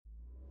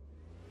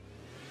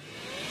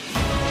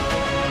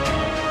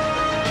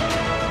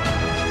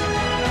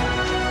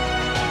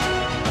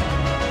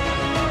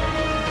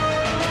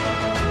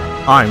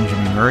I'm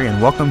Jimmy Murray,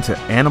 and welcome to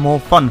Animal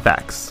Fun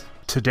Facts.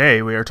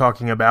 Today we are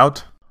talking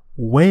about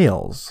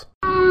whales.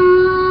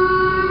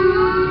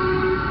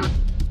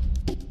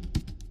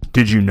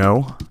 Did you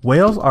know?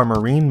 Whales are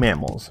marine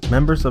mammals,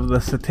 members of the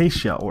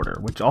Cetacea order,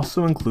 which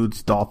also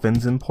includes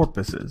dolphins and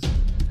porpoises.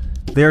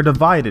 They are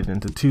divided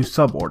into two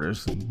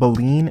suborders,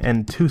 baleen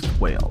and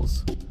toothed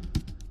whales.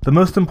 The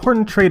most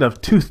important trait of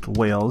toothed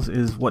whales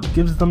is what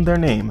gives them their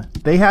name.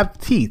 They have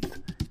teeth.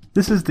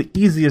 This is the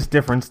easiest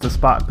difference to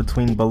spot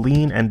between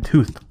baleen and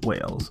toothed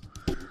whales.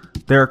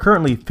 There are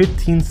currently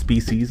 15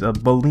 species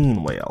of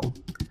baleen whale.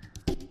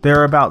 There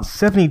are about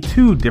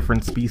 72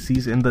 different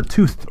species in the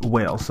toothed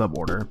whale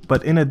suborder,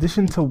 but in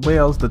addition to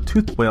whales, the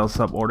toothed whale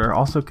suborder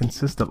also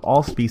consists of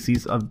all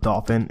species of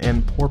dolphin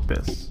and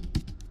porpoise.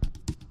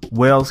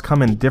 Whales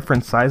come in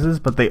different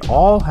sizes, but they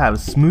all have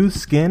smooth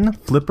skin,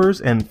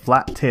 flippers, and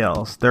flat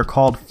tails. They're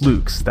called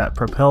flukes that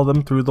propel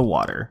them through the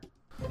water.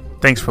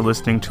 Thanks for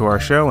listening to our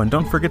show, and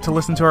don't forget to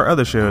listen to our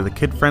other show, the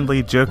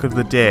kid-friendly joke of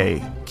the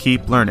day,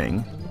 Keep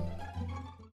Learning.